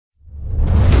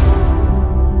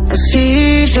I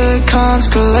see the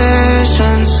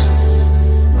constellations.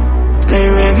 They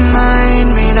remind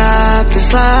me that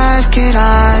this life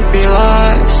cannot be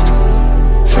lost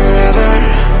forever.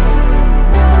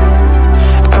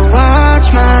 I watch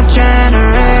my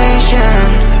generation.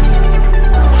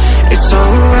 It's so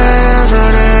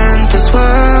evident this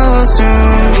world will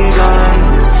soon be gone.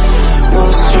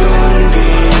 Will soon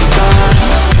be gone.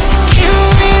 Can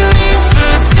we leave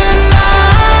for tonight?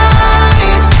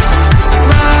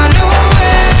 Run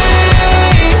away.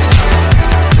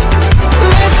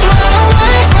 Let's run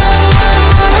away,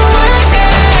 run away.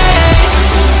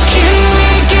 Can we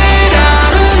get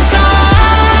out of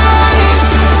sight?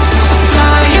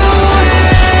 Fly away.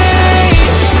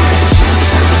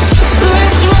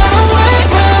 Let's run away,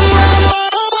 run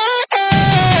away.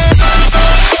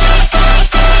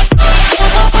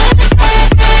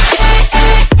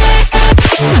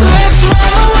 Let's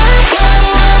run away,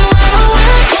 run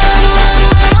away,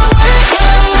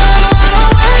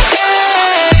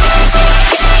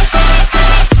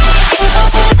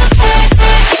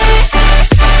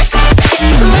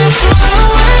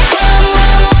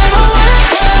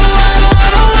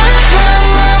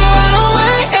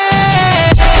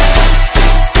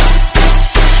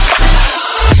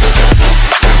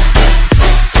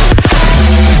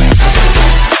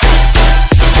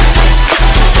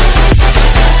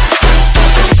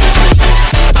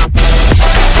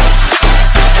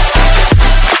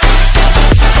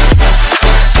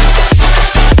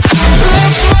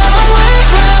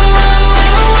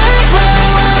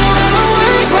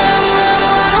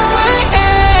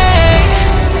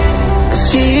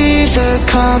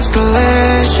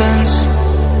 constellations.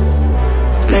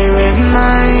 They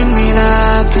remind me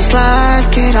that this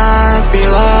life cannot be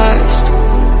lost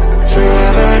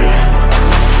forever.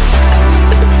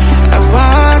 I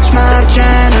watch my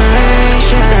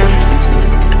generation.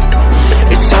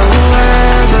 It's so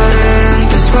evident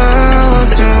this world will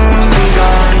soon be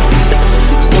gone.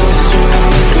 Will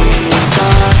soon be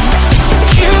gone.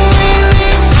 Can we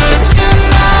leave for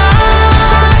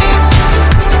tonight?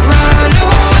 Run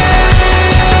away.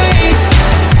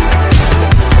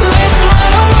 Let's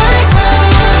run away,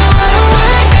 run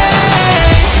away.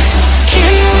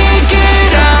 Can we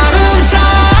get out of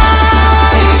sight?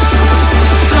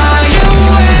 Fly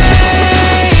away.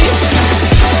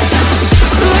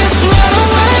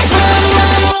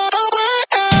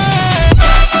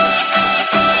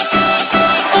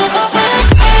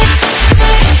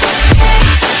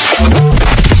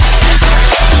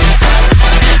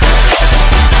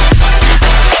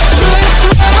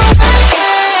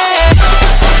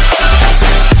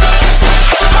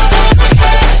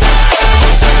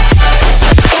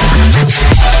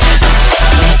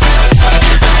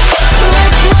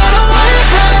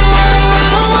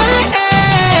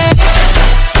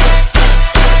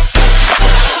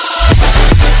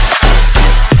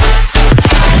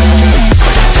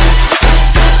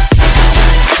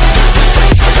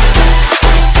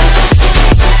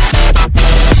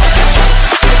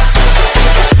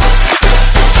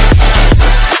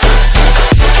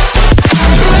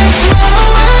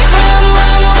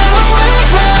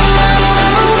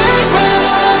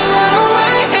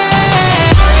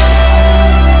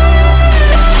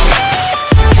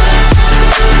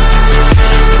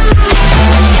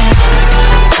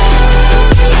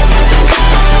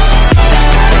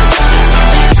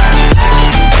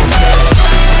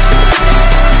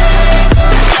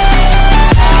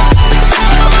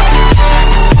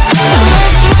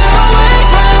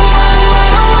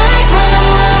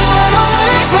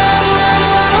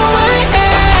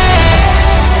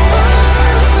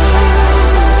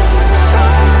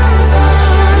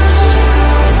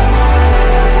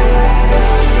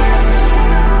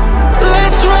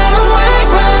 Let's run away,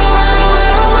 run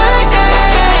away.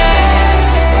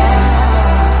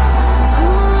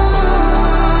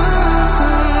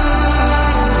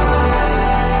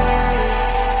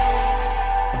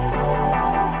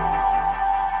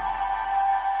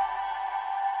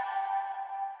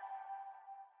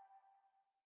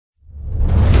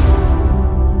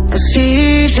 I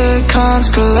see the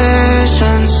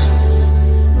constellations.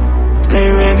 They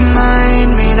remind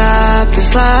me that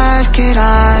this life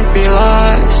cannot be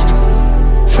lost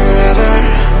forever.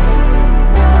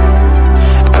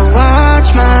 I watch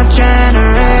my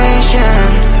generation.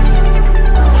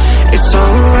 It's so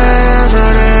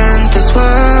evident this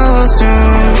world will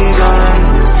soon be gone.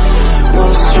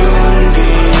 Will soon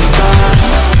be gone.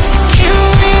 Can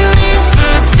we leave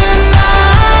for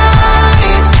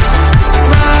tonight?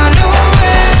 Run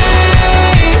away.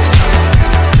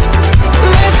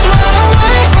 Let's run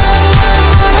away,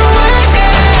 run away.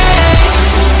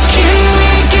 Can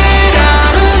we get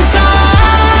out of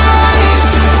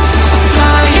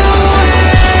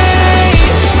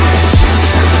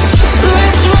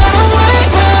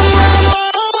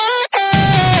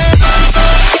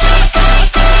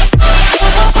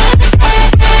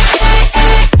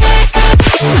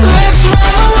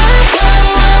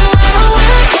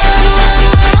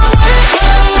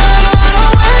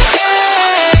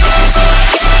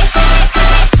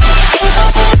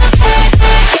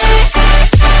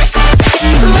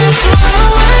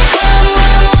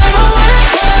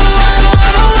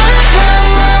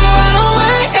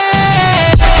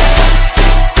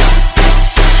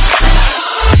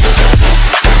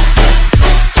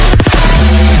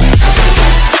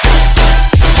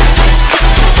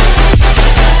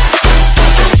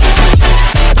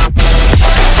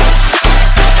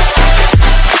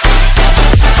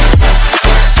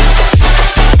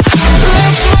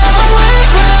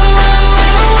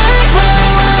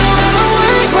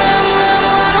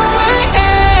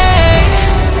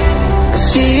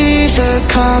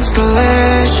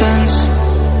constellations.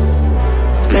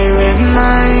 They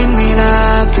remind me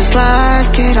that this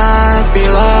life cannot be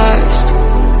lost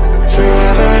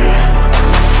forever.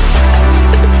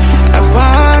 I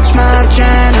watch my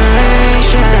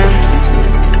generation.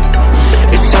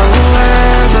 It's so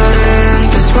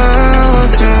evident this world will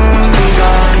soon be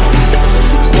gone.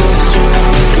 Will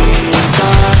soon be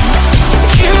gone.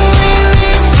 Can we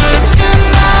live for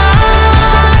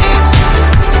tonight?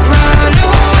 Run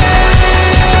away.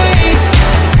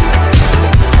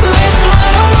 Let's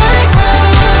run away, run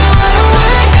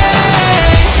away.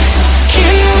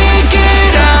 Can we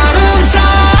get out of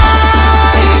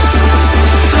sight?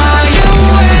 Fly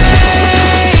away.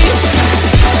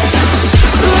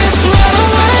 Let's run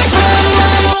away, run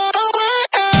away.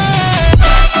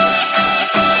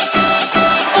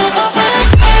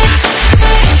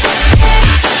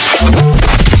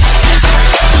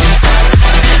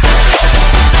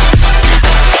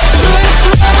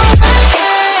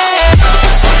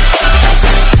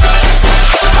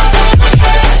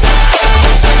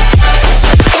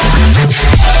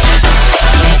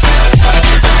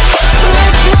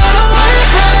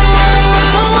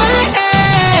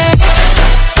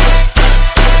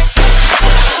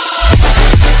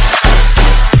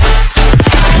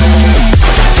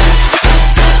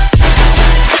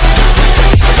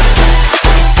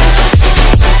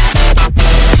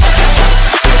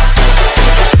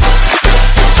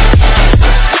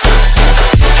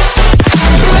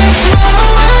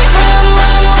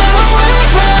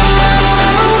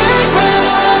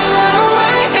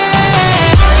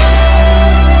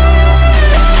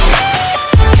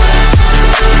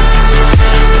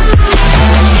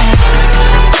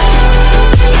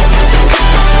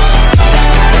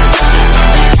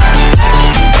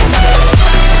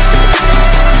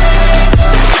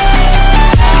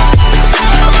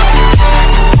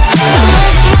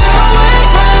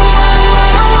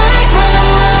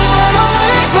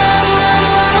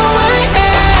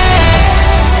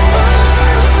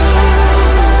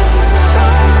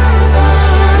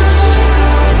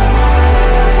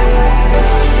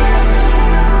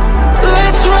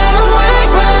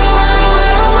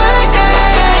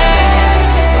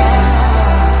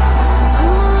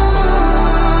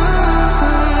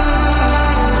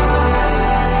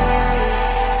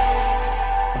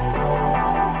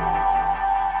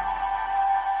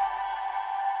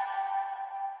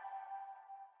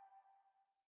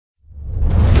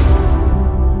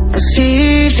 I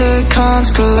see the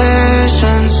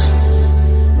constellations.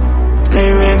 They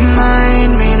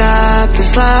remind me that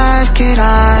this life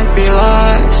cannot be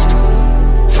lost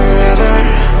forever.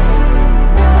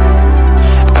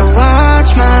 I watch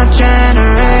my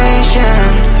generation.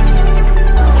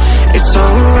 It's so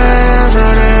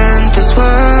evident this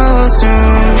world will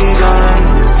soon be gone.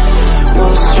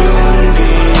 Will soon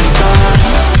be gone.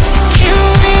 Can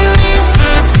we live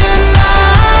for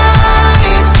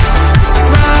tonight?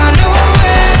 Run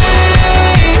away.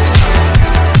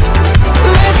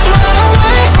 Let's run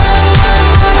away,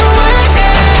 run away.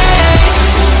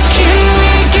 Can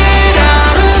we get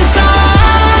out of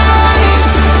sight?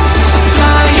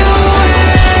 Fly away.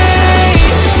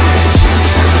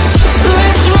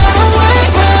 Let's run away,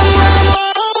 run away. Let's run away, run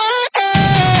away.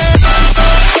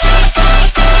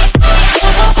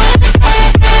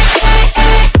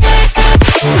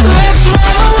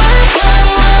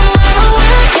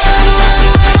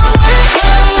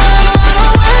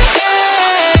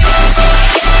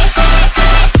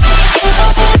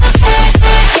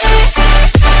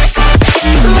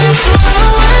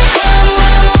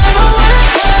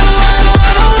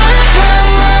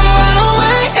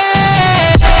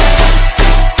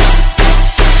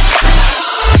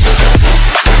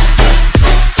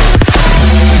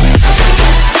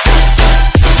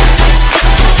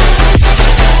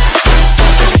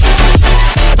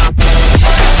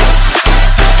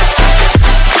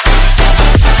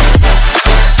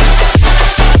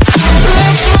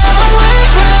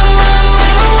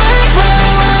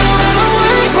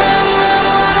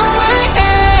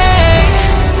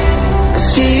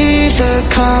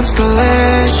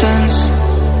 Constellations,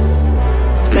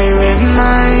 they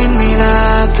remind me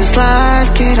that this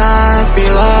life cannot be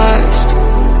lost